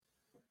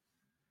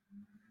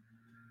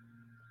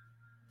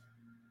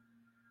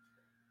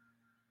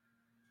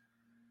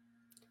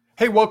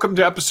Hey, welcome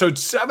to episode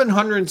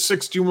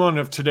 761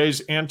 of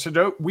today's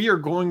Antidote. We are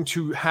going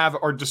to have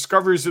our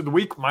Discoveries of the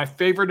Week, my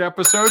favorite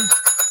episode.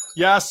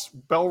 Yes,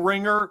 bell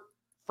ringer,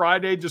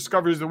 Friday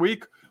Discoveries of the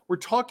Week. We're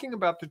talking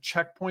about the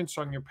checkpoints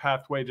on your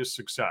pathway to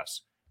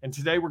success. And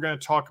today we're going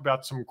to talk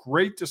about some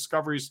great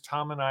discoveries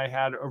Tom and I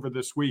had over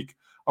this week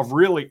of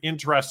really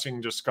interesting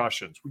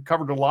discussions. We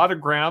covered a lot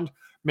of ground.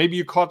 Maybe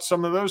you caught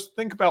some of those.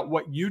 Think about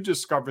what you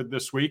discovered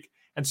this week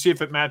and see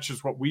if it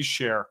matches what we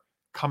share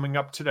coming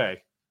up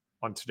today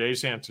on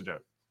today's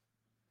Antidote.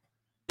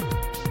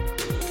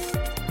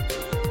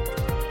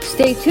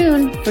 Stay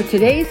tuned for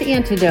today's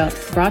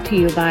Antidote, brought to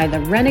you by the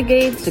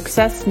Renegade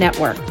Success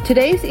Network.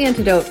 Today's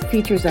Antidote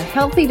features a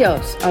healthy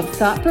dose of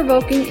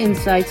thought-provoking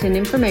insights and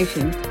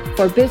information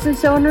for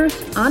business owners,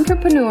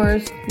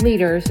 entrepreneurs,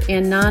 leaders,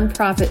 and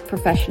nonprofit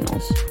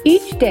professionals.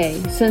 Each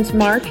day since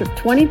March of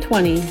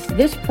 2020,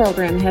 this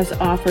program has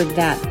offered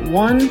that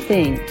one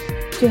thing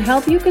to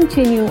help you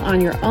continue on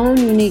your own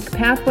unique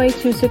pathway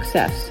to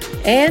success.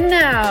 And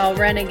now,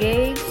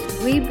 Renegades,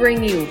 we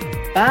bring you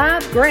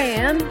Bob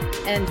Graham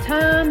and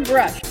Tom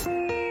Brush.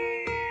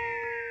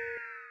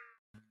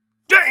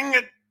 Dang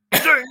it!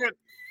 Dang it!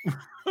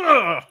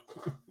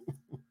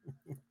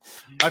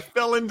 I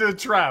fell into a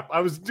trap. I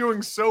was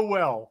doing so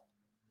well.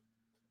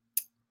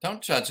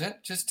 Don't judge it.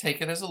 Just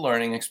take it as a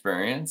learning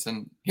experience.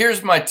 And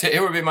here's my tip.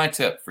 Here would be my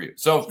tip for you.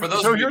 So for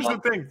those. So here's the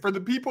thing. For the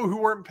people who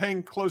weren't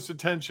paying close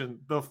attention,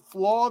 the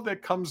flaw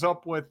that comes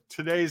up with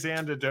today's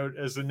Antidote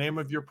as the name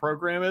of your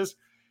program is,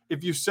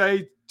 if you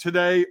say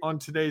today on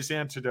today's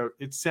Antidote,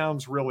 it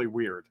sounds really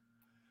weird.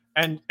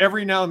 And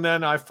every now and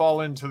then I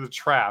fall into the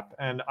trap.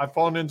 And I've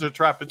fallen into the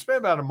trap. It's been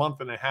about a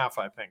month and a half,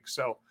 I think.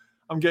 So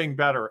I'm getting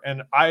better.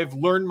 And I've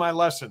learned my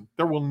lesson.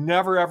 There will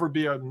never, ever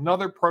be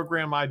another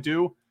program I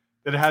do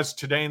that has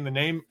today in the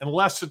name,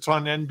 unless it's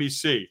on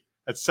NBC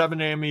at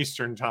 7 a.m.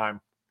 Eastern time.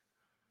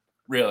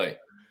 Really?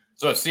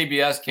 So if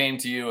CBS came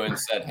to you and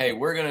said, hey,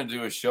 we're going to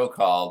do a show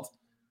called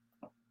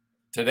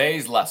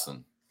Today's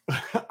Lesson.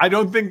 I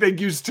don't think they'd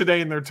use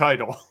today in their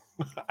title.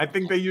 I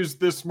think they used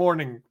this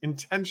morning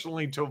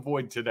intentionally to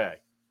avoid today.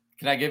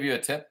 Can I give you a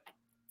tip?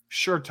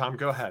 Sure, Tom,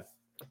 go ahead.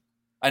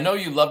 I know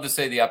you love to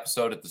say the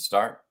episode at the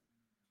start.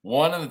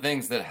 One of the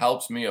things that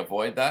helps me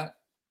avoid that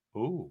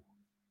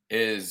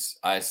is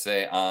I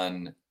say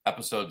on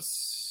episode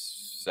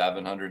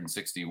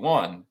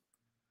 761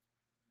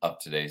 of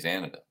today's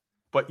Antidote.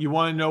 But you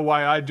want to know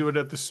why I do it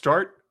at the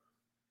start?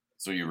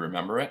 So you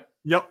remember it?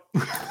 Yep.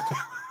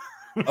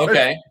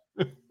 Okay.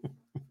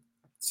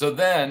 So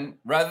then,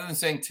 rather than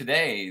saying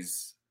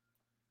today's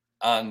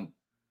on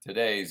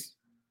today's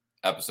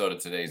episode of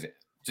today's,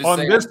 just on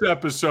this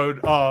episode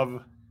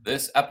of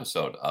today's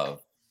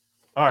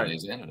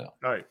Antidote.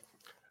 All right.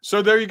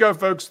 So there you go,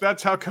 folks.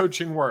 That's how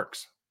coaching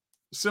works.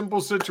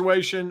 Simple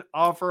situation,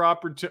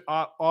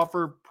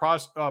 offer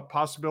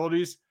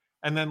possibilities,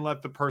 and then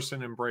let the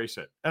person embrace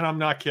it. And I'm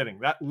not kidding.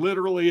 That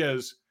literally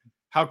is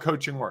how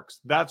coaching works.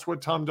 That's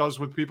what Tom does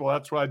with people.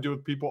 That's what I do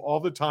with people all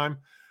the time.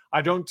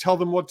 I don't tell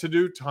them what to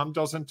do. Tom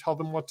doesn't tell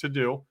them what to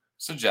do.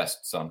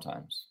 Suggest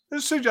sometimes.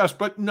 Suggest,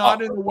 but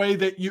not in a way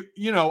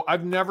that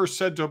I've never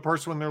said to a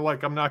person when they're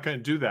like, I'm not going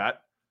to do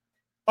that.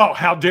 Oh,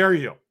 how dare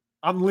you?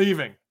 I'm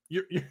leaving.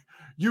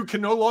 You can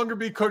no longer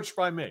be coached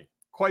by me.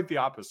 Quite the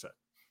opposite.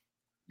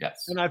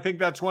 Yes. And I think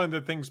that's one of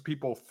the things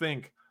people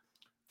think.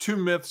 Two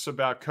myths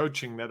about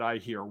coaching that I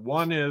hear.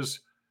 One is,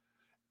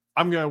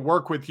 I'm going to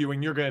work with you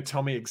and you're going to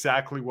tell me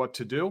exactly what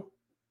to do.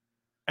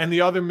 And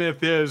the other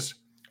myth is,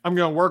 I'm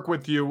going to work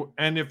with you,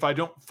 and if I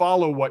don't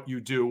follow what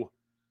you do,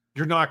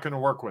 you're not going to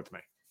work with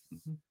me.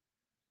 Mm-hmm.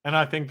 And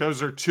I think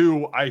those are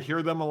two. I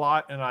hear them a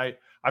lot, and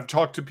I've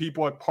talked to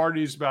people at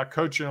parties about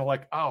coaching. They're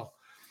like, oh,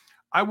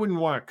 I wouldn't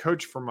want to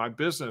coach for my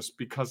business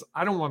because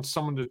I don't want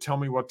someone to tell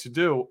me what to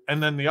do.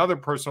 And then the other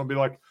person will be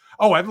like,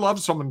 oh, I'd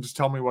love someone to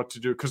tell me what to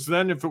do, because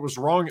then if it was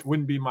wrong, it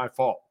wouldn't be my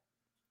fault.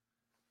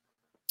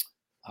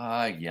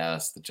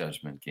 Yes, the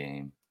judgment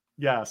game.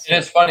 Yes. And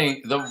it's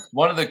funny.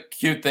 One of the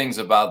cute things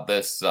about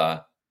this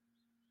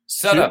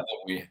setup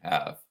that we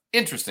have,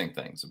 interesting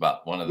things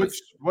about one of the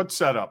what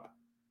setup?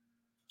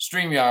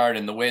 StreamYard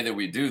and the way that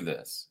we do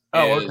this.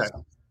 Okay.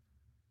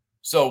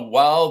 So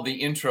while the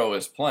intro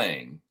is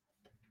playing,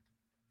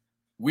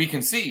 we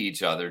can see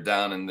each other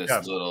down in this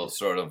little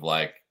sort of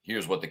like,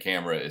 here's what the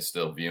camera is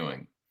still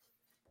viewing.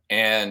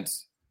 And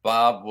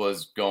Bob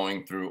was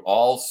going through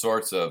all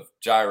sorts of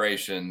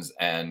gyrations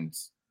and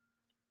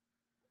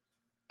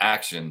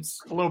actions.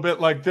 A little bit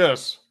like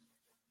this,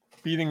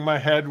 beating my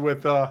head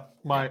with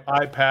my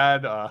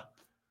iPad.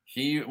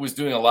 He was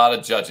doing a lot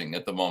of judging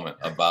at the moment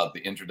about the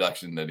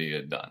introduction that he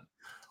had done.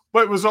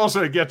 But it was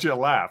also to get you a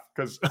laugh,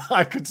 because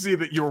I could see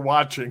that you were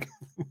watching.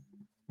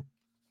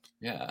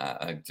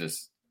 Yeah,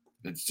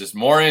 it's just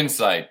more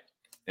insight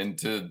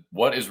into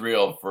what is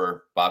real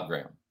for Bob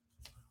Graham.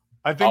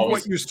 I think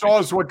what you saw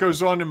is what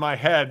goes on in my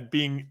head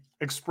being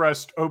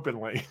expressed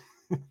openly.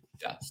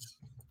 Yes,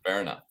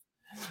 fair enough.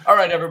 All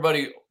right,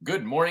 everybody.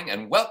 Good morning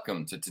and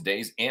welcome to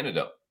today's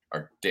Antidote,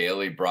 our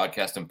daily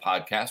broadcast and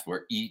podcast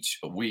where each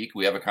week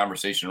we have a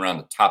conversation around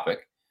the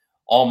topic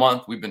all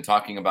month, we've been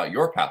talking about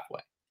your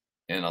pathway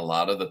and a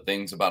lot of the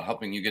things about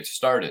helping you get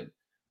started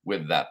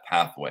with that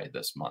pathway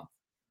this month.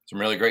 Some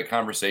really great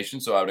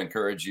conversations. So I would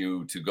encourage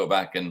you to go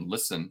back and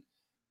listen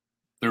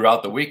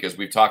throughout the week as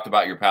we've talked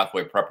about your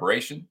pathway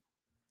preparation,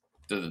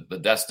 to the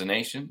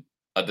destination,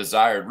 a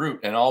desired route.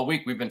 And all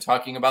week we've been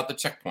talking about the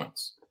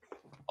checkpoints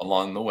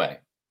along the way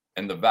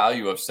and the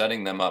value of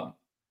setting them up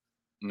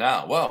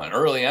now. Well, an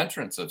early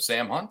entrance of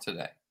Sam Hunt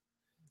today.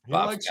 He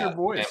likes your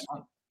voice.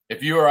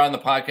 If you are on the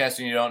podcast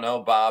and you don't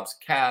know, Bob's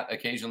cat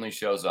occasionally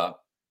shows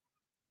up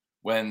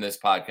when this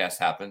podcast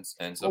happens.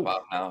 And so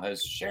Bob now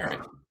is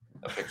sharing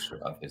a picture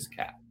of his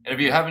cat. And if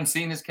you haven't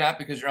seen his cat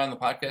because you're on the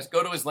podcast,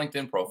 go to his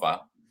LinkedIn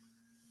profile.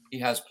 He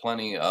has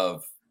plenty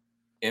of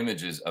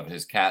images of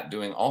his cat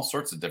doing all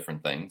sorts of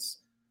different things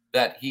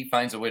that he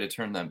finds a way to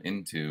turn them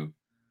into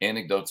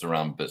anecdotes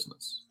around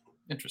business.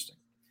 Interesting.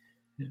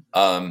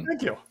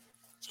 Thank you.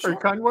 Very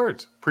kind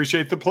words.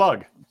 Appreciate the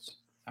plug.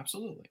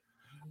 Absolutely.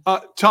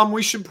 Tom,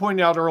 we should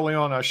point out early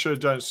on, I should have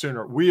done it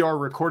sooner. We are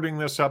recording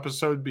this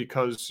episode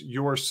because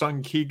your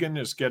son Keegan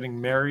is getting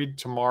married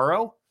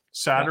tomorrow,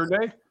 Saturday.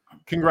 Yes.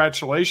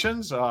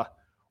 Congratulations.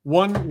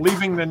 One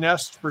leaving the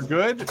nest for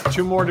good,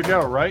 2 more to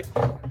go, right?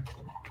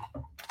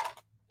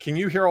 Can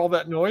you hear all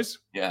that noise?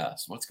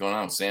 Yes. What's going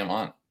on with Sam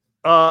Hunt?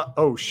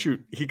 Oh,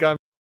 shoot. He hit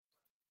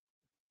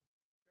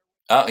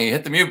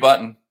the mute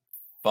button.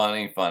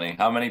 Funny.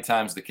 How many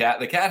times the cat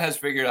has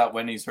figured out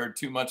when he's heard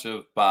too much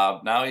of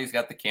Bob. Now he's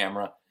got the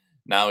camera.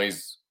 Now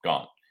he's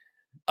gone.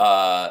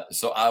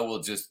 So I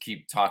will just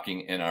keep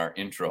talking in our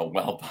intro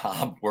while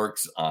Bob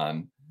works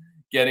on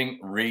getting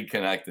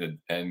reconnected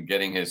and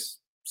getting his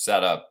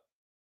setup.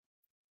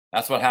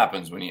 That's what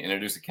happens when you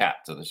introduce a cat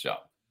to the show.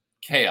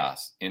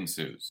 Chaos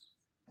ensues.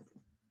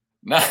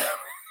 Now,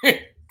 if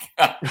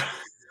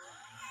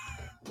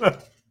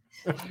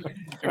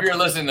you're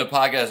listening to the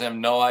podcast and have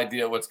no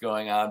idea what's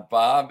going on,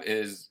 Bob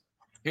is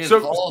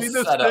all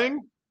set up.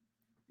 Thing?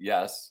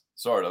 Yes,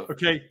 sort of.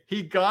 Okay,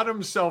 he got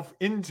himself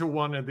into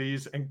one of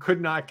these and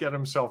could not get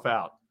himself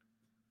out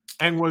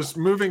and was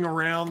moving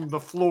around the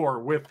floor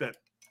with it,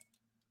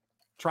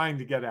 trying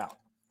to get out.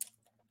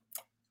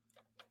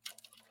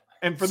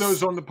 And for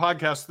those on the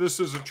podcast,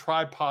 this is a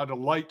tripod, a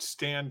light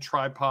stand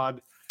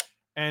tripod.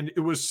 And it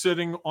was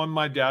sitting on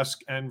my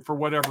desk. And for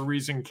whatever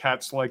reason,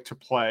 kittens like to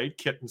play.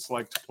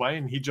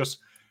 And he just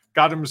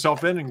got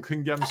himself in and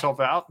couldn't get himself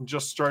out and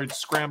just started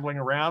scrambling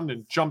around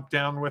and jumped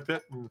down with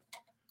it. And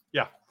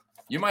yeah.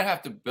 You might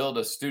have to build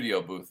a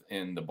studio booth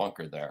in the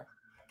bunker there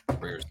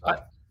for your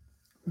stuff.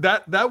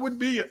 That would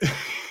be,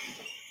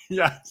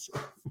 yes.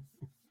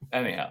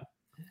 Anyhow.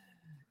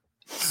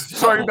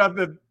 Sorry about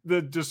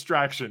the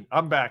distraction.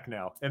 I'm back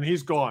now. And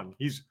he's gone.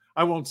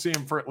 I won't see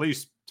him for at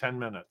least 10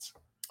 minutes.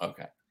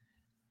 Okay.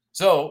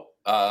 So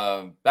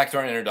back to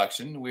our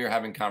introduction, we are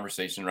having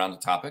conversation around the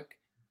topic.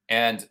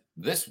 And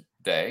this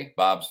day,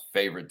 Bob's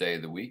favorite day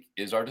of the week,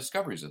 is our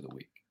discoveries of the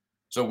week.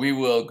 So we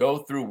will go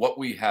through what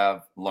we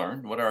have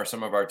learned. What are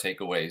some of our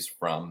takeaways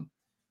from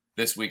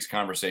this week's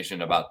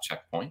conversation about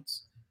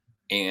checkpoints?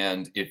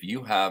 And if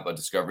you have a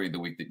discovery of the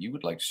week that you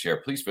would like to share,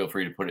 please feel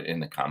free to put it in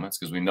the comments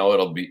because we know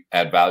it'll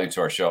add value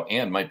to our show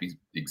and might be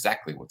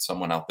exactly what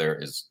someone out there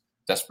is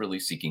desperately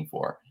seeking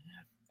for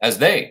as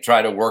they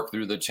try to work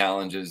through the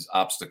challenges,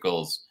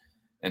 obstacles,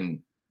 and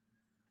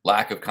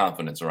lack of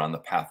confidence around the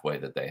pathway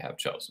that they have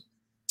chosen.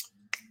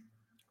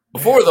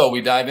 Before, though,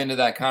 we dive into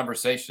that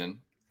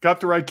conversation. Got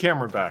the right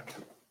camera back.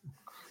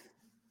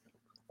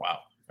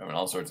 Wow. I mean,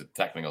 all sorts of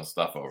technical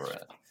stuff over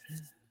it.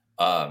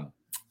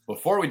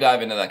 Before we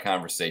dive into that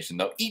conversation,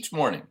 though, each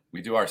morning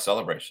we do our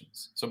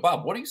celebrations. So,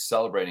 Bob, what are you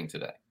celebrating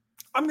today?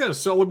 I'm going to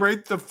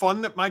celebrate the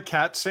fun that my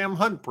cat, Sam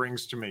Hunt,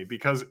 brings to me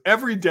because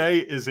every day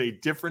is a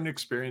different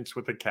experience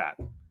with a cat.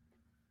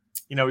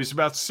 You know, he's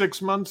about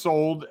 6 months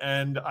old,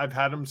 and I've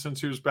had him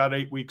since he was about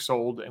 8 weeks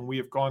old, and we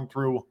have gone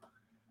through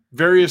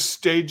various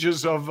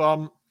stages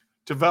of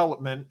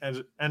development.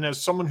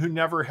 As someone who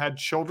never had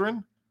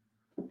children,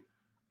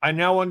 I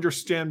now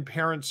understand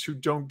parents who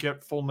don't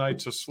get full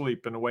nights of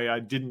sleep in a way I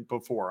didn't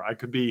before. I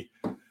could be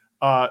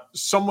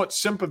somewhat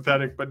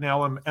sympathetic, but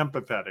now I'm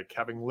empathetic,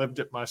 having lived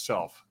it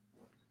myself.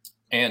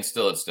 And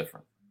still it's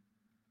different.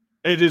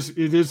 It is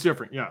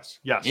different, yes.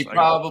 He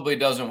probably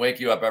doesn't wake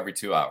you up every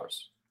 2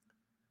 hours.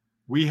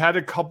 We had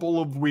a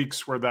couple of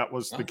weeks where that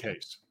was the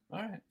case.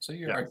 All right, so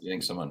you are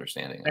getting some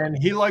understanding. And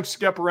he likes to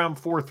get up around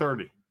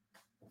 4:30.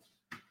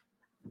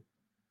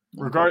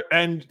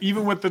 And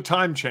even with the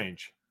time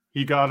change,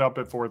 he got up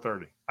at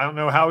 4:30. I don't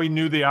know how he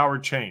knew the hour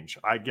change.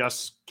 I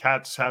guess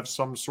cats have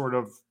some sort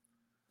of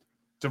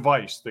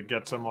device that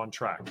gets them on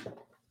track.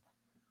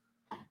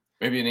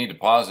 Maybe you need to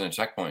pause in a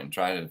checkpoint and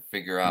try to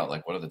figure out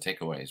what are the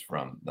takeaways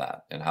from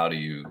that and how do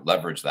you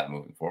leverage that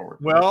moving forward?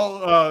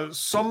 Well,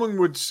 someone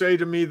would say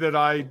to me that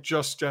I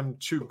just am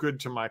too good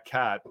to my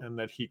cat and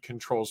that he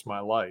controls my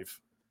life.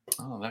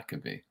 Oh, that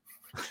could be.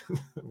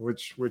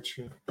 which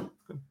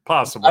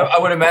possible. I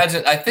would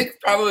imagine. I think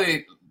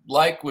probably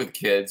like with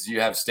kids,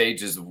 you have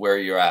stages of where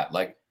you're at.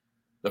 Like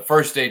the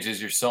first stage is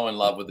you're so in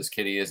love with this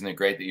kitty. Isn't it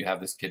great that you have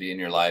this kitty in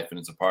your life and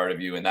it's a part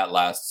of you? And that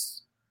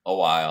lasts a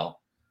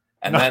while.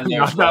 And then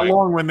there's not that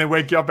long when they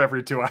wake you up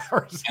every 2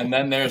 hours. And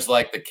then there's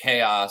like the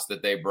chaos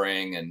that they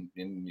bring,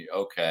 and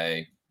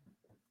okay.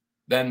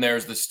 Then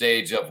there's the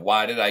stage of,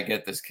 why did I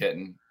get this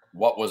kitten?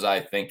 What was I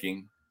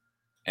thinking?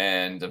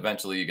 And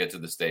eventually you get to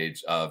the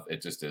stage of,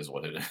 it just is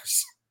what it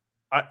is.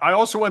 I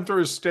also went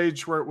through a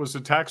stage where it was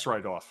a tax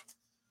write-off.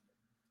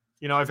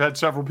 I've had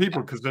several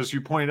people, because as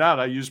you pointed out,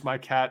 I used my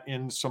cat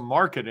in some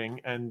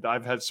marketing, and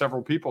I've had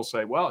several people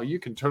say, well, you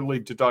can totally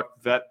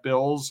deduct vet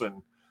bills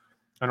and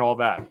all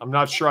that. I'm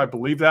not sure I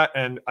believe that.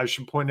 And I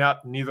should point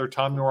out, neither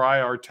Tom nor I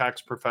are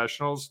tax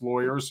professionals,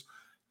 lawyers,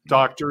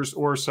 doctors,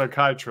 or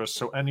psychiatrists.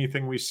 So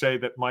anything we say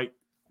that might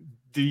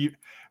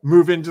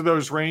move into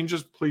those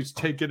ranges, please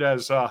take it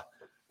as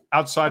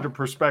outsider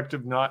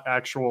perspective, not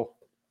actual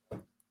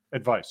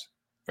advice.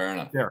 Fair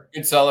enough. There.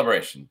 Good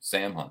celebration,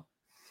 Sam Hunt.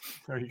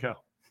 There you go.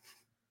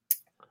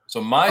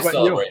 So my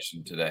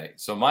celebration today.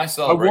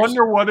 I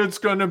wonder what it's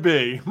going to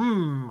be.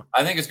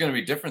 I think it's going to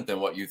be different than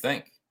what you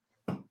think.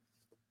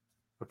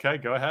 Okay,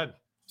 go ahead.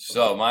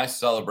 So my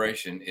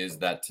celebration is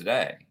that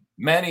today,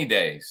 many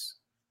days,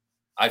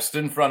 I've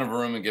stood in front of a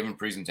room and given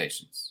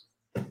presentations.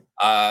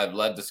 I've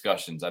led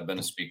discussions. I've been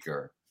a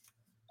speaker.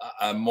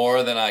 I'm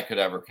more than I could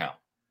ever count.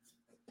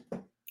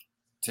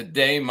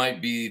 Today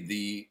might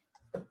be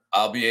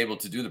I'll be able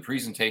to do the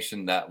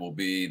presentation that will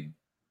be,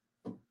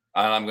 and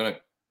I'm going to,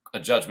 a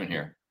judgment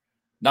here,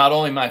 not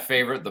only my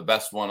favorite, the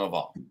best one of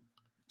all.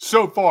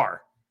 So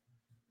far.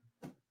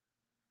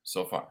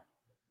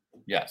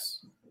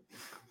 Yes.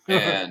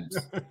 And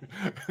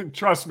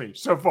trust me,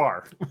 so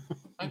far.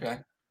 Okay.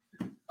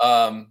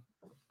 And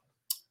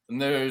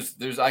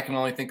there's I can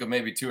only think of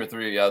maybe two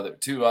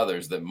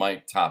others that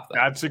might top that.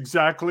 That's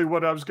exactly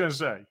what I was going to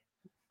say.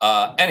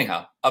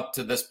 Anyhow, up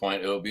to this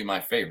point, it will be my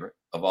favorite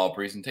of all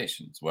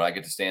presentations, where I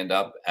get to stand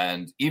up,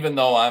 and even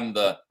though I'm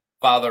the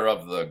father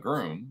of the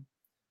groom,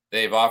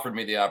 they've offered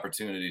me the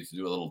opportunity to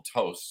do a little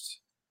toast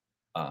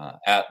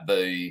at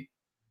the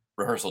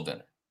rehearsal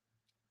dinner.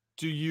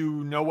 Do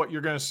you know what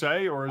you're going to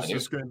say, or is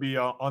this going to be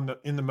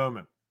in the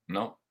moment?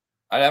 No,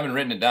 I haven't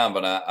written it down,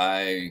 but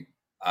I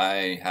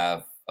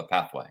have a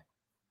pathway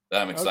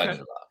that I'm excited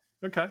about.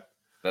 Okay.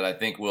 That I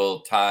think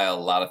will tie a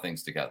lot of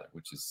things together,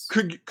 which is.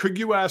 Could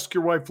you ask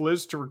your wife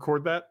Liz to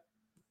record that?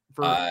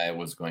 I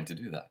was going to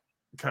do that.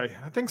 Okay,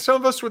 I think some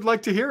of us would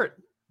like to hear it.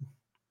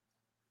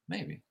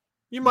 Maybe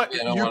you might.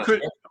 You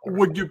could.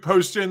 Would you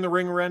post it in the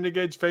Ring of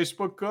Renegades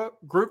Facebook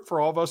group for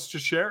all of us to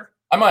share?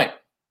 I might.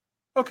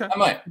 Okay. I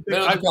might.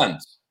 It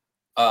depends.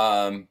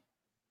 I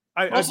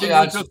think it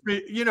would just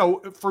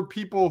be, for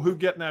people who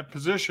get in that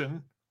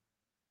position,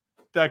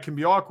 that can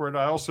be awkward.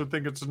 I also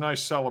think it's a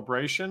nice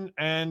celebration.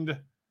 And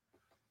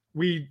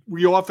we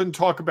often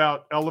talk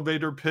about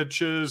elevator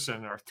pitches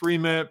and our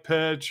 3-minute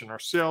pitch and our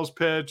sales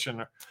pitch and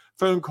our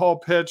phone call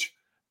pitch.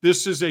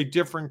 This is a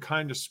different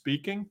kind of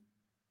speaking,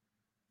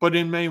 but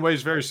in many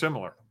ways very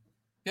similar.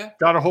 Yeah.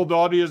 Got to hold the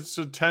audience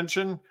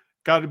attention.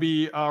 Got to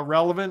be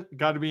relevant.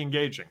 Got to be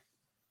engaging.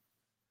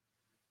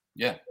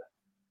 Yeah.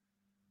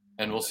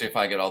 And we'll see if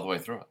I get all the way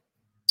through it.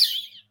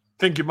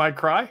 Think you might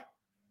cry?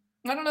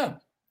 I don't know.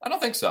 I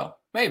don't think so.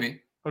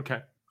 Maybe.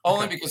 Okay.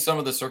 Only because some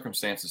of the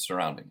circumstances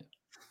surrounding it.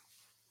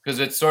 Because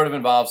it sort of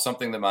involves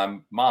something that my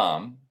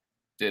mom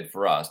did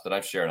for us that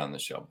I've shared on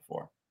this show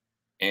before.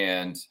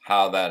 And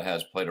how that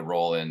has played a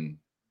role in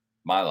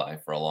my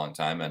life for a long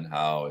time, and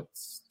how it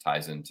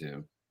ties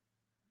into.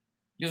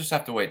 You just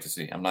have to wait to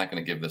see. I'm not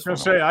going to give this one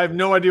away. I have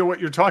no idea what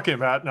you're talking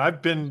about, and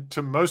I've been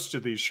to most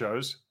of these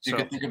shows. You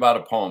can think about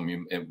a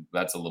poem.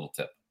 That's a little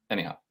tip.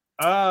 Anyhow.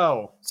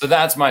 Oh. So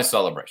that's my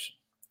celebration.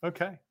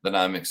 Okay. Then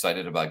I'm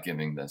excited about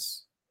giving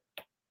this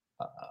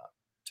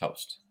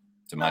toast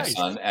to my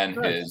son and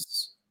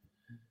his,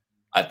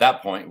 at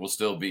that point, will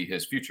still be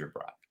his future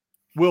bride.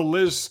 Will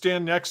Liz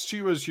stand next to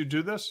you as you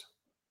do this?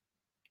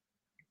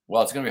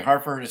 Well, it's going to be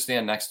hard for her to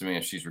stand next to me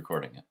if she's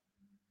recording it.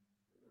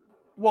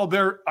 Well,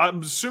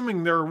 I'm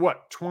assuming there are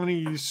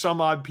 20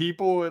 some odd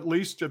people at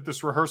least at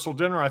this rehearsal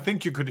dinner. I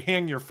think you could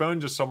hang your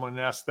phone to someone and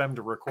ask them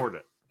to record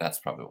it. That's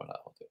probably what I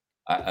will do.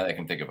 I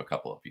can think of a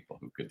couple of people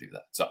who could do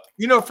that. So,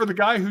 for the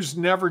guy who's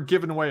never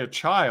given away a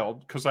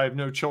child, because I have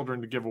no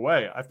children to give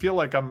away, I feel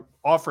like I'm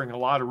offering a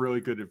lot of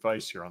really good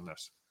advice here on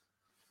this.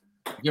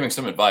 I'm giving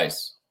some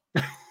advice.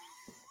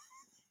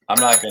 I'm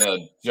not going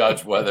to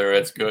judge whether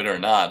it's good or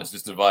not. It's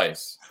just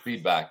advice,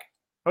 feedback.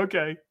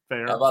 Okay,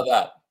 fair. How about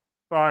that?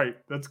 All right,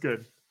 that's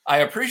good. I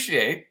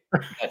appreciate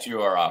that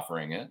you are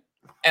offering it,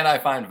 and I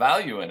find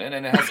value in it,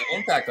 and it has an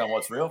impact on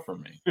what's real for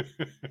me.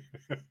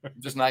 I'm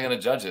just not going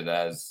to judge it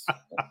as,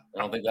 I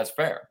don't think that's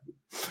fair.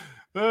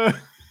 I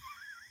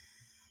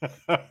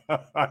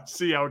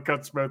see how it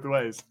cuts both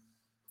ways.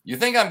 You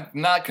think I'm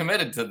not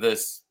committed to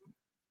this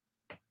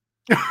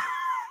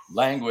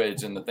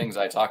language and the things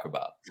I talk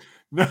about?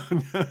 No.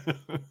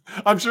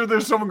 I'm sure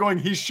there's someone going,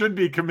 he should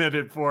be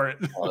committed for it.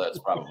 Well, that's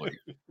probably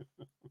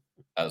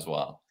as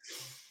well.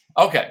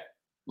 Okay,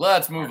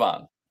 let's move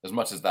on. As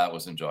much as that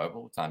was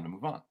enjoyable, time to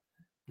move on.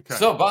 Okay.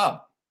 So,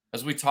 Bob,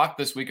 as we talked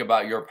this week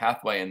about your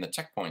pathway and the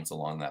checkpoints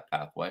along that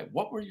pathway,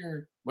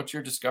 what's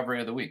your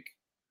discovery of the week?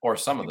 or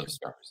some of the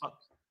discoveries?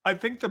 I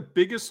think the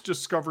biggest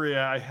discovery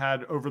I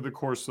had over the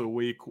course of the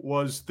week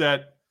was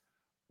that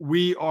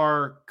we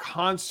are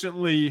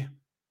constantly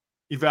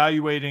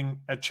evaluating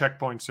at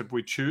checkpoints if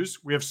we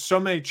choose. We have so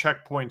many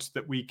checkpoints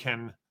that we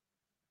can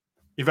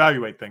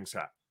evaluate things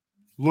at.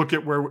 Look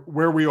at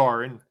where we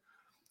are, and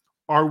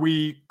are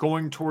we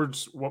going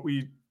towards what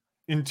we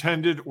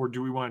intended, or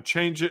do we want to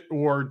change it,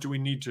 or do we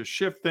need to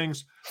shift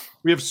things?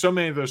 We have so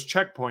many of those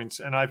checkpoints,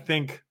 and I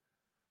think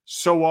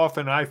so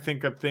often I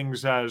think of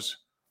things as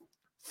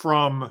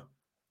from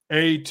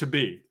A to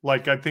B.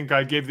 Like I think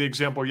I gave the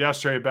example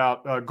yesterday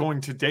about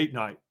going to date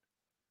night,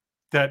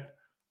 that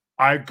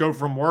I go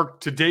from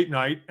work to date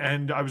night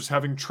and I was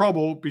having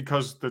trouble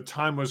because the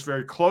time was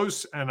very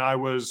close and I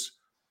was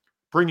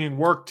bringing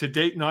work to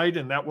date night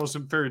and that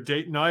wasn't fair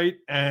date night.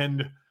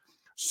 And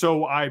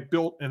so I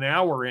built an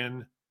hour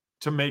in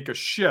to make a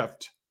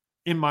shift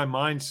in my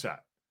mindset.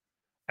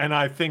 And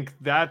I think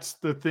that's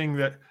the thing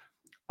that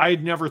I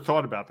had never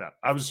thought about that.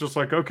 I was just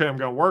like, okay, I'm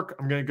going to work.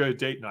 I'm going to go to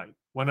date night.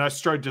 When I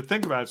started to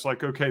think about it, it's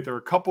like, okay, there are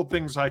a couple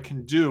things I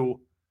can do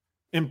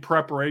in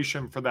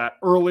preparation for that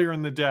earlier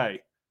in the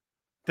day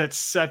that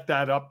set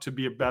that up to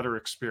be a better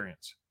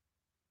experience,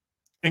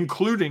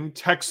 including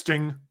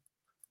texting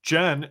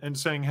Jen and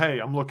saying, hey,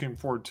 I'm looking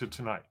forward to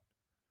tonight,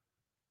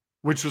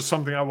 which was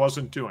something I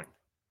wasn't doing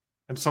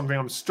and something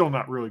I'm still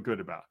not really good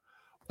about.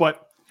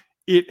 But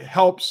it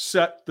helps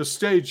set the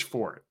stage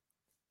for it.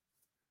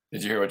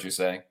 Did you hear what you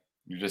say?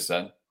 You just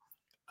said?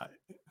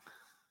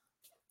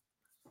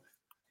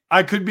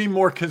 I could be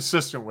more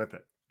consistent with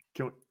it.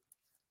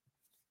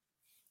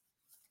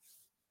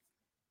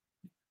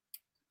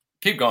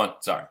 Keep going.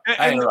 Sorry.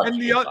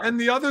 And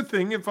the other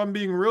thing, if I'm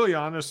being really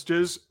honest,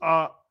 is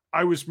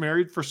I was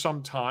married for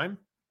some time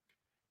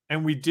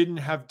and we didn't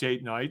have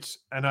date nights.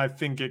 And I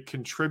think it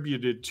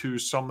contributed to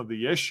some of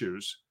the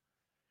issues.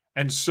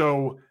 And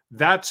so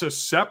that's a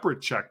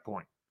separate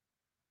checkpoint.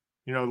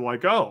 You know,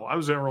 like, oh, I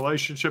was in a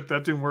relationship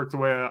that didn't work the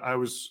way I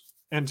was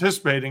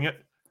anticipating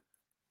it.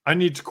 I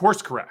need to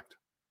course correct.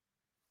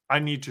 I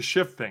need to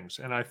shift things.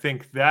 And I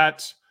think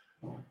that's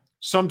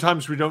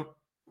sometimes we don't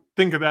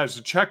think of that as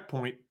a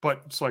checkpoint,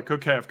 but it's like,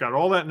 okay, I've got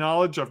all that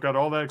knowledge, I've got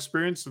all that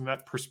experience and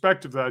that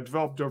perspective that I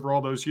developed over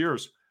all those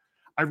years.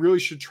 I really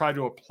should try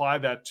to apply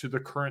that to the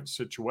current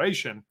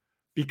situation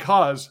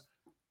because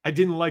I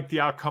didn't like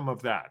the outcome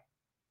of that.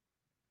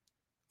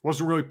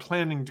 Wasn't really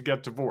planning to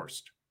get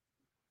divorced.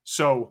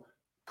 So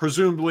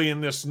presumably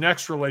in this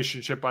next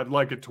relationship, I'd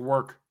like it to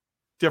work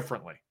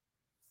differently.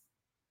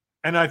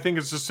 And I think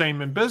it's the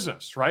same in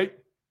business, right?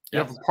 You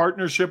have a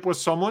partnership with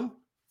someone,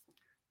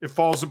 it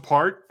falls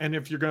apart. And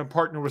if you're going to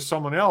partner with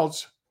someone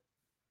else,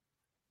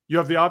 you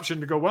have the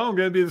option to go, well, I'm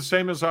going to be the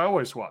same as I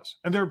always was.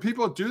 And there are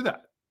people that do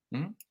that.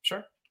 Mm-hmm.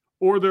 Sure.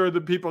 Or there are the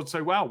people that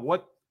say, wow,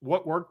 what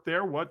worked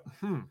there?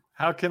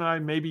 How can I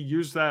maybe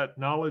use that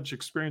knowledge,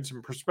 experience,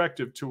 and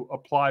perspective to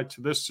apply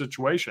to this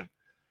situation?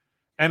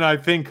 And I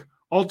think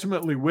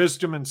ultimately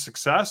wisdom and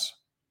success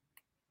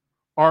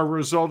are a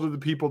result of the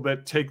people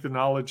that take the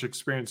knowledge,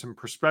 experience, and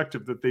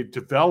perspective that they've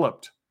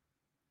developed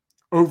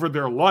over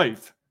their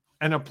life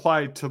and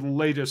apply it to the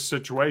latest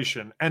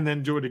situation and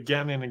then do it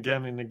again and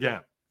again and again.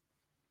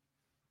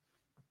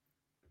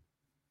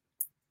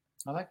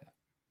 I like that.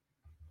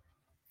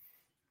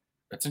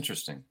 That's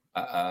interesting.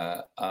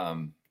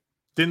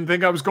 Didn't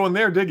think I was going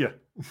there, did you?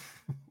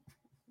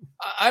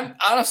 I'm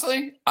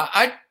honestly,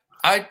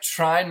 I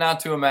try not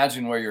to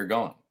imagine where you're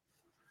going.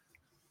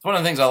 It's one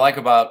of the things I like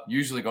about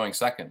usually going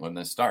second when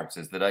this starts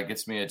is that it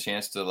gets me a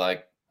chance to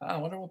like, I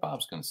wonder what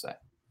Bob's going to say.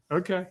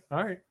 Okay.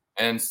 All right.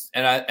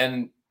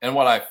 And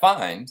what I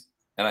find,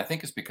 and I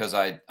think it's because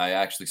I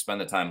actually spend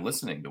the time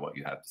listening to what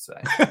you have to say.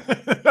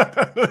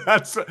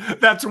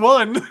 that's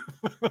one.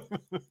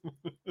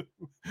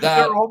 There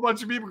are a whole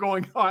bunch of people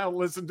going, oh, I don't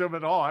listen to him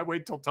at all. I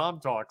wait till Tom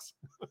talks.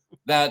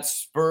 That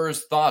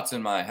spurs thoughts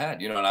in my head,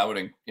 and I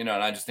would, and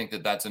I just think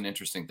that that's an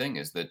interesting thing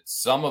is that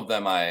some of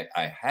them I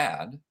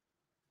had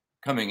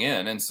coming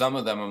in and some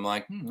of them I'm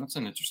like, that's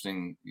an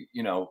interesting,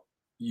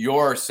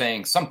 you're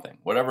saying something,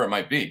 whatever it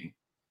might be,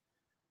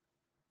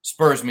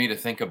 spurs me to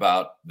think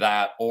about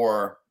that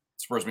or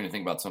spurs me to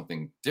think about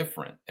something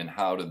different and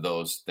how do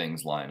those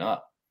things line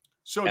up.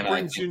 So it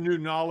brings you new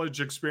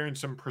knowledge,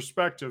 experience, and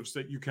perspectives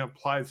that you can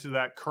apply to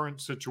that current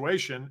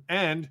situation.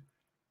 And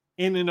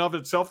in and of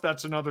itself,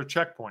 that's another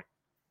checkpoint.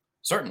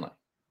 Certainly.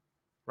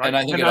 Right. And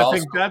I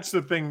think that's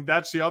the thing.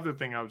 That's the other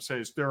thing I would say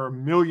is there are a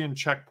million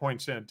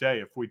checkpoints in a day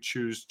if we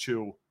choose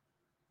to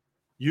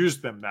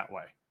use them that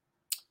way.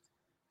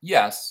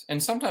 Yes.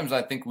 And sometimes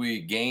I think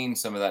we gain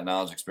some of that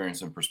knowledge,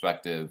 experience, and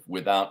perspective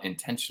without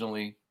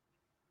intentionally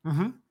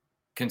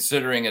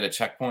considering it a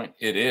checkpoint.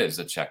 It is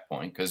a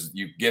checkpoint because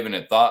you've given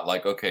it thought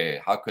like,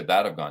 okay, how could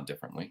that have gone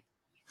differently?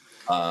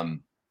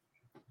 And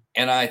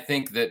I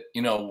think that,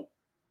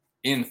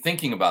 in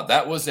thinking about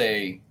that was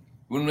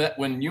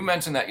when you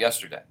mentioned that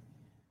yesterday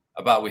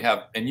about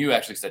and you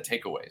actually said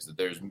takeaways, that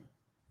there's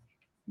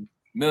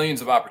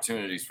millions of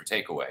opportunities for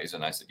takeaways.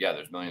 And I said, yeah,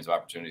 there's millions of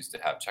opportunities to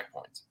have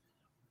checkpoints.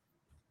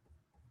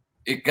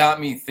 it got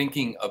me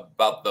thinking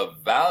about the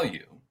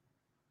value,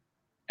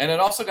 and it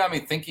also got me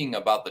thinking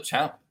about the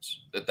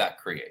challenge that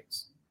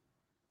creates.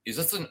 Is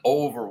this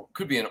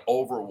could be an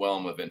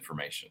overwhelm of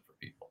information for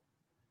people.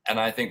 And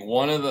I think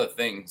one of the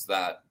things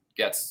that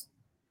gets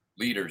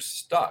leaders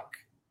stuck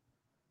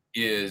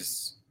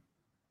is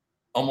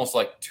almost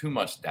like too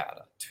much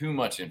data, too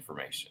much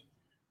information,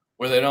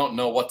 where they don't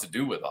know what to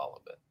do with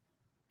all of it.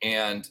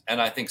 And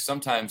I think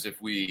sometimes if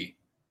we,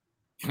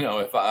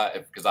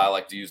 because I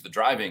like to use the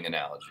driving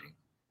analogy,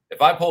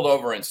 if I pulled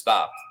over and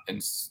stopped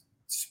and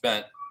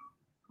spent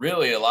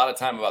really a lot of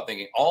time about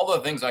thinking all the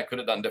things I could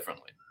have done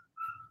differently,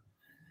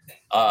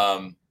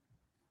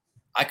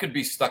 I could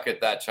be stuck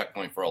at that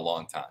checkpoint for a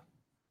long time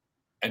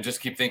and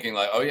just keep thinking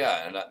like, oh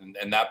yeah,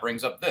 and that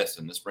brings up this,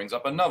 and this brings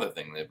up another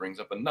thing, that brings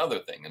up another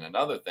thing and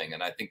another thing.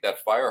 And I think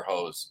that fire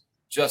hose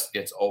just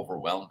gets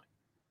overwhelming.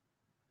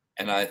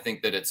 And I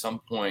think that at some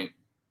point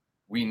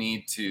we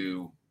need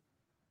to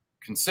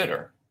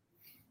consider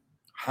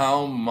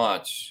how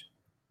much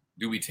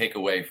do we take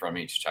away from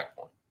each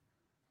checkpoint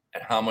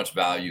and how much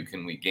value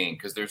can we gain?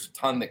 Because there's a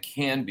ton that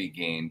can be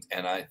gained.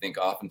 And I think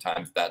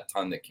oftentimes that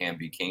ton that can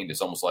be gained is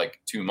almost like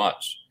too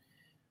much.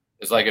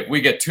 It's like if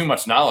we get too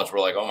much knowledge,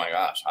 we're like, oh my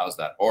gosh, how's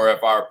that? Or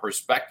if our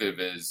perspective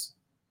is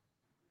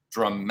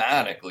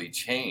dramatically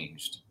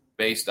changed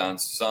based on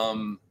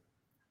some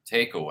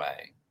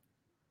takeaway,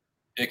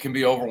 it can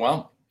be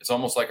overwhelming. It's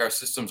almost like our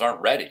systems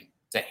aren't ready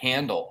to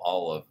handle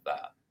all of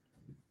that.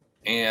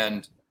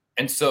 And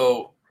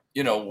so,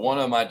 one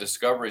of my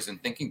discoveries in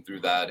thinking through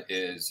that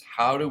is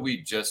how do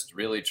we just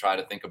really try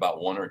to think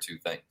about one or two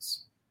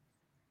things?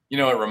 It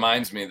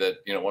reminds me that,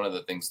 one of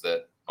the things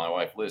that my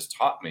wife Liz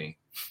taught me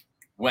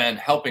when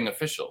helping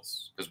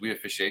officials, because we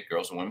officiate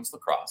girls and women's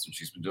lacrosse, and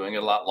she's been doing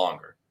it a lot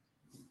longer,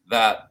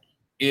 that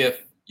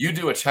if you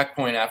do a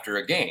checkpoint after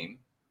a game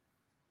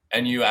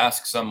and you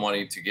ask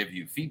somebody to give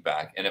you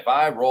feedback, and if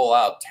I roll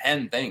out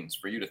 10 things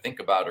for you to think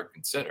about or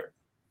consider,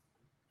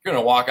 you're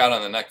going to walk out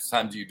on the next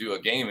time you do a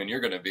game and you're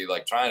going to be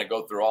like trying to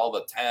go through all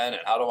the 10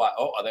 and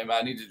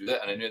I need to do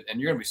that. And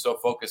you're going to be so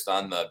focused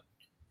on the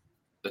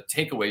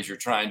takeaways you're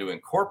trying to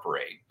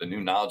incorporate, the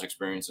new knowledge,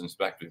 experience, and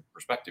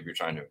perspective you're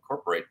trying to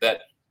incorporate,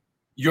 that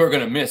you're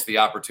going to miss the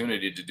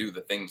opportunity to do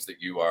the things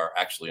that you are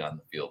actually on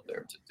the field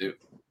there to do.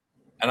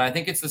 And I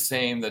think it's the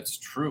same that's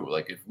true.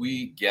 Like if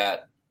we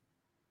get,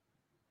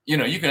 you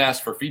can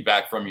ask for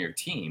feedback from your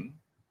team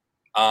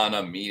on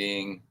a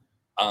meeting,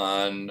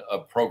 on a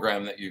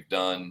program that you've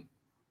done,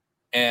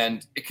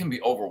 and it can be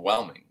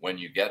overwhelming when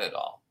you get it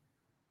all.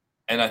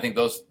 And I think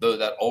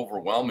that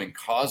overwhelming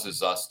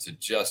causes us to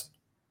just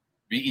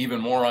be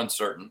even more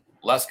uncertain,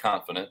 less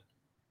confident,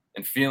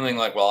 and feeling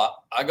like,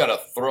 well, I got to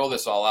throw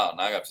this all out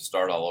and I got to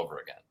start all over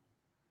again.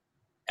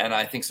 And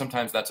I think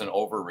sometimes that's an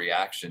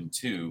overreaction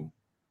to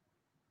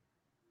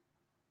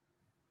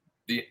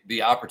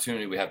the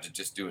opportunity we have to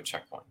just do a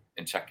checkpoint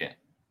and check in.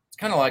 It's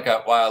kind of like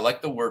why I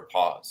like the word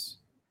pause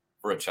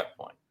for a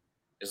checkpoint.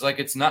 It's like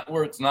it's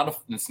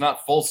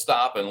not full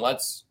stop and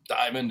let's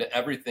dive into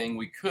everything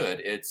we could.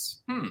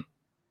 It's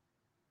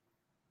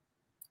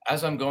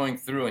as I'm going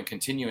through and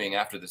continuing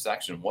after this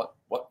action, what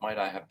might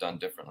I have done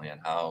differently, and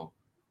how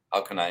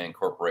can I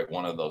incorporate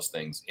one of those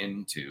things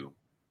into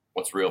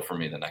what's real for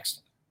me the next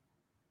time?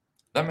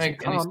 That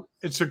makes sense?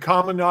 It's a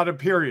comma, not a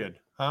period,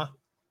 huh?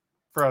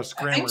 For us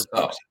grammar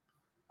folks.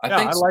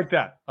 I like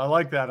that. I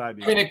like that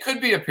idea. I mean, it could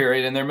be a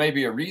period, and there may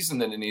be a reason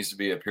that it needs to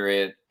be a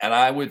period. And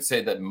I would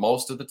say that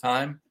most of the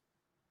time,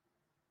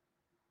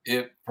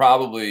 it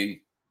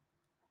probably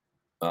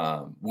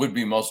would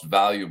be most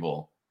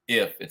valuable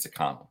if it's a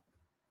comma,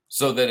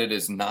 so that it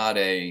is not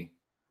a.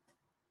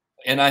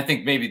 And I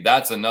think maybe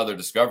that's another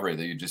discovery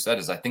that you just said,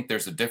 is I think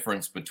there's a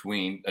difference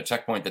between a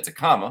checkpoint that's a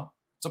comma,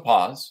 it's a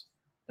pause,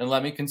 and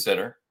let me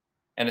consider,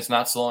 and it's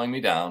not slowing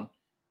me down,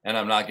 and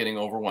I'm not getting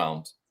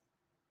overwhelmed.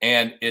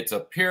 And it's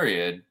a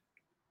period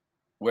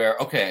where,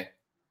 okay,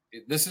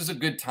 this is a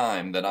good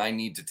time that I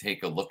need to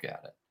take a look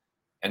at it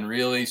and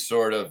really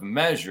sort of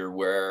measure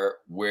where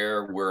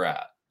we're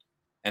at,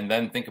 and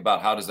then think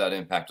about how does that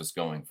impact us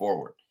going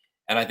forward.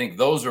 And I think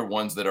those are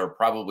ones that are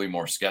probably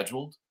more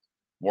scheduled,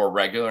 more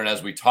regular. And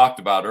as we talked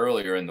about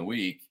earlier in the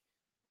week,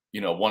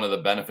 one of the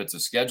benefits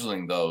of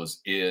scheduling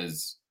those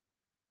is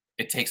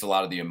it takes a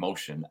lot of the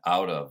emotion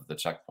out of the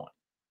checkpoint.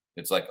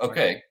 It's like,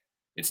 okay,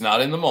 it's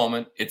not in the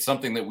moment. It's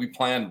something that we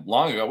planned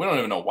long ago. We don't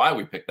even know why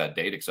we picked that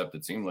date, except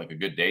it seemed like a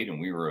good date and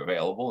we were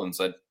available and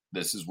said,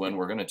 this is when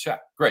we're going to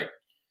check. Great.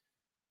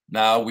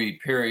 Now we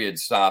period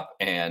stop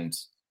and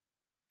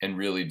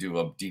really do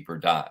a deeper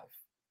dive,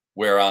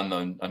 where on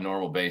a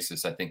normal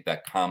basis, I think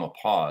that comma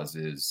pause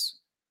is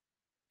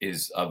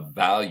of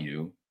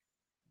value,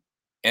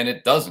 and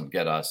it doesn't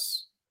get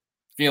us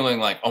feeling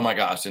like, oh my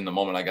gosh, in the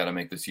moment, I got to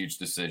make this huge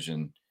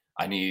decision.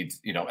 I need,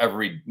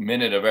 every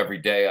minute of every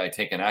day I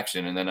take an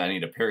action, and then I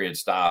need a period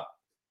stop,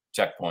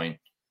 checkpoint,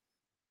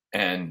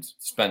 and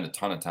spend a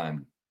ton of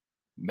time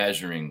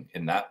measuring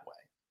in that way.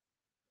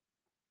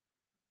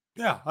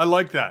 Yeah, I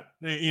like that.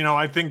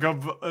 I think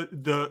of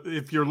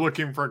if you're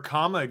looking for a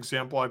comma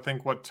example, I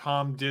think what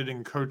Tom did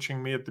in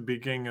coaching me at the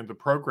beginning of the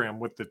program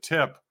with the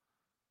tip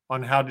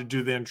on how to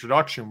do the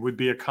introduction would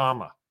be a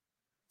comma.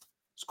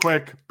 It's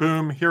quick,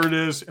 boom, here it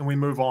is, and we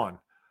move on.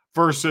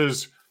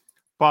 Versus,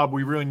 Bob,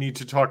 we really need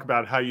to talk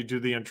about how you do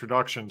the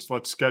introductions.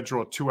 Let's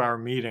schedule a 2-hour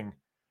meeting,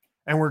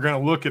 and we're going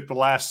to look at the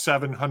last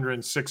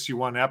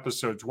 761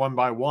 episodes one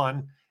by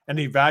one and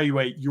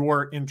evaluate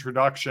your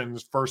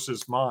introductions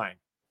versus mine.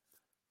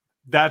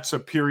 That's a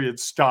period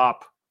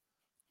stop.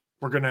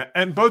 We're going to,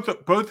 and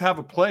both have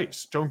a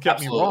place. Don't get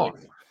Absolutely. me wrong.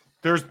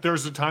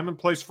 There's a time and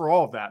place for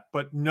all of that,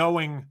 but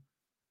knowing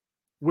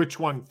which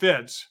one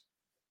fits.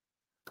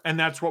 And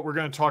that's what we're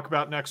going to talk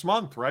about next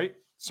month, right?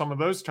 Some of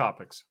those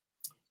topics.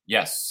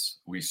 Yes,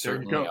 we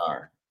certainly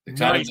are.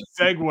 Nice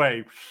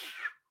segue.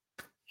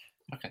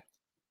 Okay.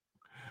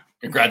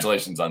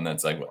 Congratulations on that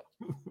segue.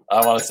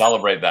 I want to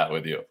celebrate that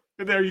with you.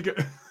 There you go.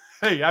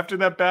 Hey, after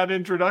that bad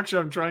introduction,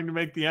 I'm trying to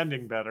make the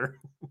ending better.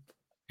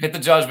 Hit the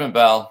judgment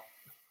bell.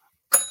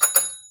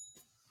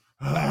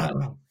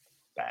 Bad.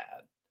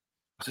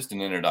 Just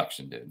an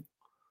introduction, dude.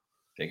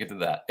 Take it to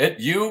that.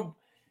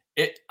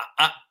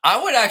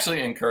 I would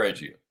actually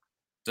encourage you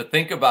to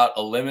think about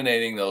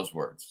eliminating those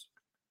words,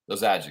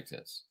 those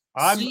adjectives.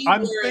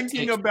 I'm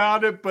thinking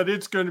about it, but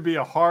it's going to be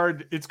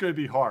hard.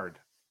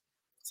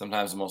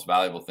 Sometimes the most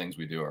valuable things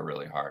we do are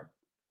really hard.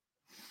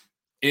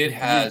 It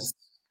has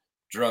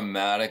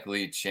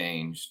dramatically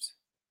changed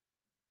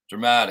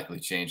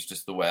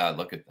just the way I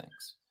look at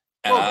things.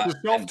 And the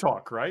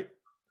self-talk, right?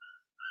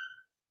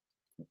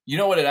 You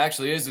know what it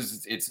actually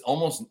is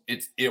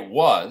it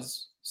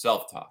was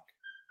self-talk.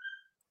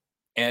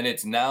 And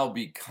it's now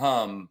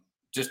become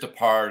just a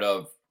part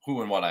of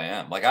who and what I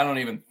am. Like, I don't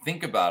even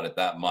think about it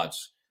that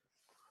much,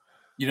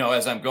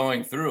 as I'm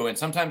going through. And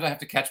sometimes I have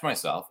to catch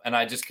myself, and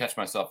I just catch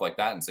myself like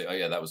that and say, oh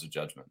yeah, that was a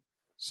judgment.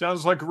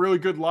 Sounds like a really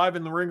good live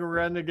in the Ring of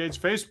Renegades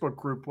Facebook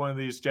group one of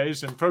these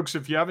days. And folks,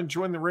 if you haven't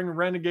joined the Ring of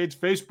Renegades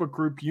Facebook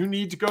group, you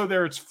need to go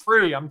there. It's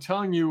free. I'm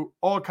telling you,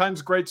 all kinds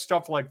of great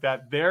stuff like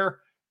that there.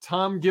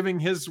 Tom giving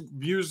his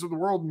views of the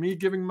world, me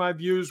giving my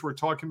views. We're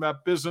talking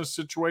about business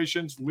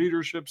situations,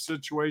 leadership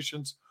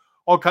situations,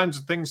 all kinds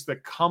of things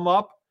that come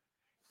up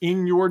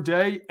in your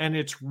day. And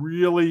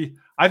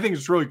I think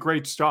it's really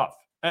great stuff.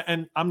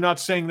 And I'm not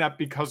saying that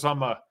because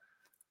I'm a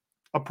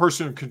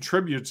person who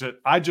contributes it.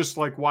 I just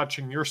like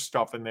watching your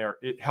stuff in there.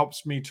 It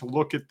helps me to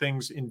look at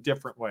things in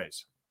different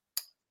ways.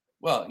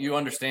 Well, you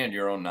understand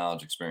your own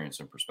knowledge,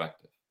 experience, and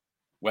perspective.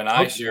 When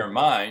I share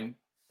mine,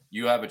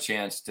 you have a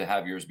chance to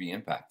have yours be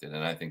impacted.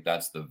 And I think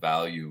that's the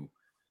value.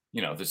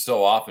 There's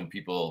so often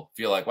people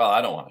feel like, well,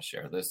 I don't want to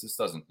share this. This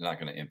not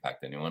going to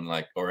impact anyone,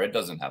 or it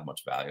doesn't have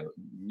much value.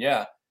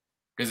 Yeah,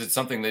 because it's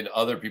something that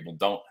other people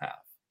don't have.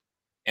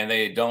 And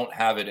they don't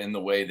have it in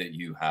the way that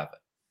you have it.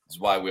 This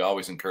is why we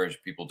always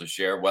encourage people to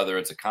share, whether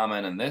it's a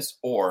comment in this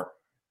or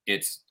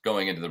it's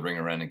going into the Ring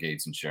of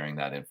Renegades and sharing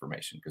that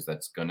information, because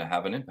that's going to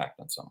have an impact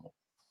on someone.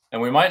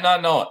 And we might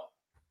not know it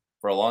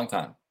for a long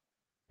time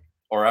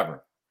or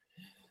ever.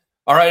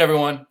 All right,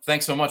 everyone.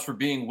 Thanks so much for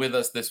being with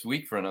us this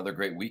week for another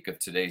great week of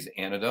Today's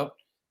Antidote.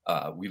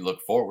 We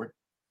look forward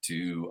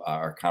to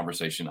our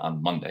conversation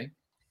on Monday.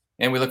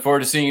 And we look forward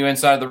to seeing you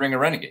inside the Ring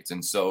of Renegades.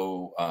 And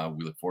so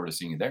we look forward to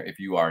seeing you there. If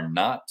you are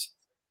not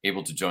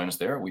able to join us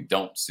there, we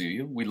don't see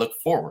you. We look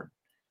forward.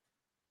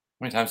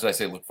 How many times did I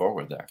say look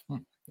forward there?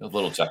 A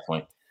little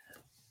checkpoint.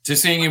 To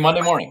seeing you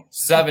Monday morning,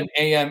 7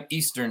 a.m.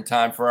 Eastern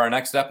time for our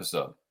next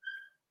episode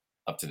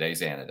of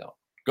Today's Antidote.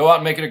 Go out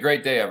and make it a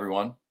great day,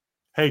 everyone.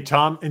 Hey,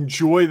 Tom,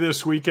 enjoy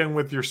this weekend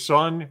with your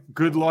son.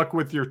 Good luck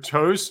with your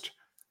toast.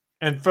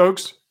 And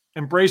folks,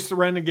 embrace the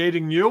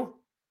renegading you.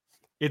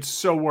 It's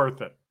so worth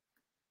it.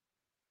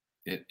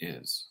 It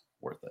is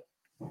worth it.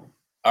 All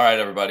right,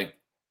 everybody.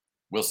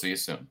 We'll see you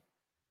soon.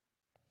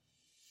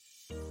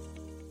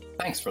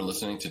 Thanks for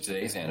listening to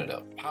Today's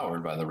Antidote,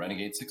 powered by the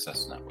Renegade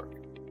Success Network.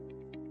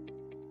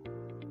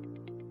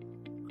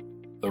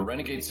 The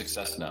Renegade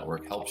Success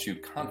Network helps you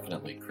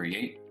confidently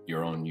create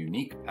your own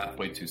unique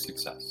pathway to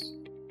success.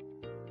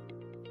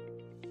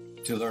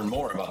 To learn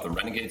more about the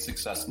Renegade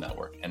Success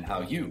Network and how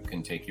you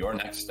can take your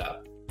next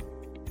step,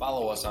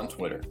 follow us on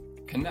Twitter,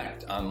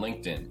 connect on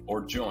LinkedIn,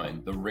 or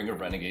join the Ring of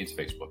Renegades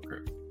Facebook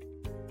group.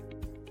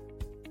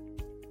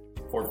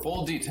 For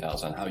full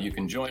details on how you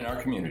can join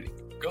our community,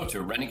 go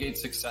to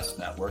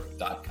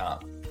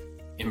renegadesuccessnetwork.com.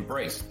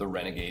 Embrace the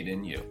renegade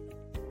in you.